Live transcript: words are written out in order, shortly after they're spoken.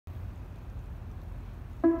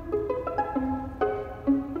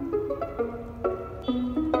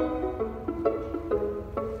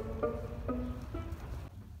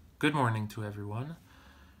Good morning to everyone.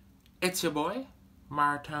 It's your boy,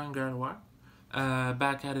 Martin Gallois,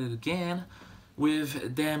 back at it again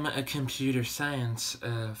with them a computer science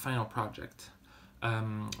final project.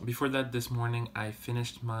 Before that, this morning I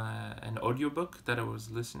finished an audiobook that I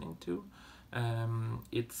was listening to.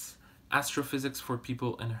 It's Astrophysics for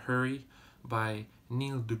People in a Hurry by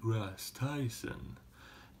Neil deGrasse Tyson.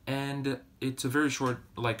 And it's a very short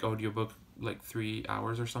audiobook, like 3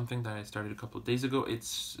 hours or something, that I started a couple of days ago.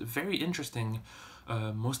 It's very interesting.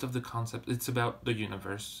 Most of the concept, it's about the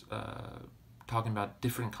universe, talking about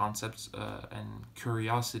different concepts and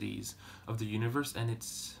curiosities of the universe, and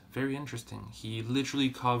it's very interesting. He literally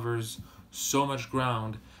covers so much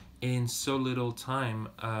ground in so little time,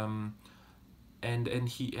 and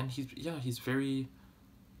he's very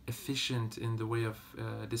efficient in the way of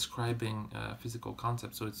describing physical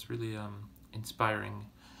concepts, so it's really inspiring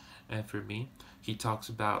for me. He talks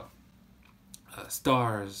about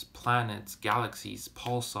stars, planets, galaxies,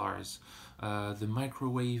 pulsars, the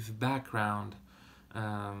microwave background,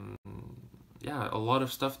 a lot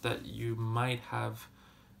of stuff that you might have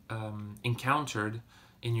encountered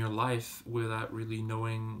in your life without really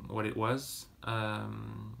knowing what it was,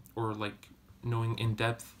 or like knowing in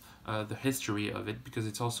depth the history of it, because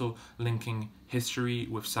it's also linking history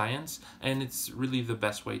with science, and it's really the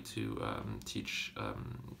best way to teach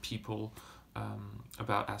people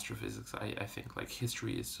about astrophysics. I think like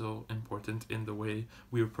history is so important in the way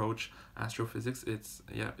we approach astrophysics.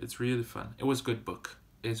 It's really fun. It was a good book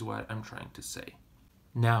is what I'm trying to say.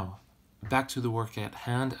 Now, back to the work at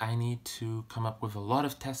hand. I need to come up with a lot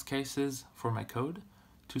of test cases for my code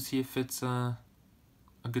to see if it's a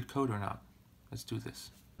good code or not. Let's do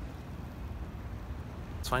this.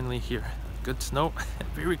 It's finally here. Good snow,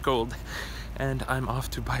 very cold, and I'm off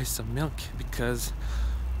to buy some milk because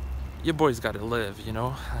your boy's gotta live, you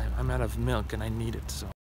know? I'm out of milk and I need it, so.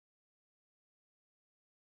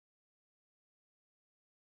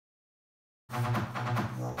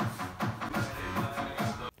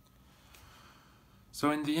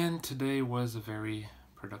 So in the end, today was a very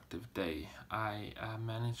productive day. I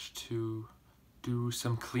managed to do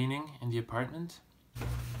some cleaning in the apartment.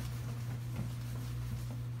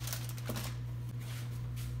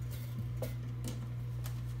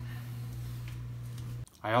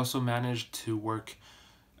 I also managed to work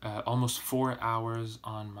almost 4 hours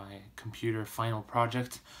on my computer final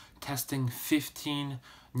project, testing 15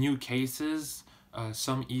 new cases,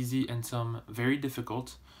 some easy and some very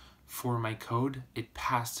difficult for my code. It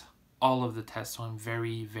passed all of the tests, so I'm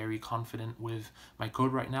very, very confident with my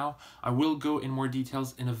code right now. I will go in more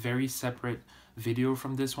details in a very separate video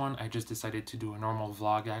from this one. I just decided to do a normal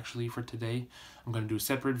vlog actually for today. I'm going to do a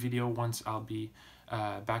separate video once I'll be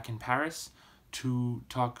back in Paris to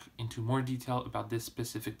talk into more detail about this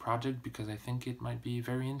specific project, because I think it might be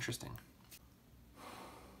very interesting.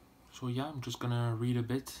 So yeah, I'm just gonna read a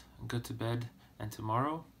bit, go to bed, and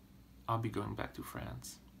tomorrow I'll be going back to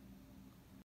France.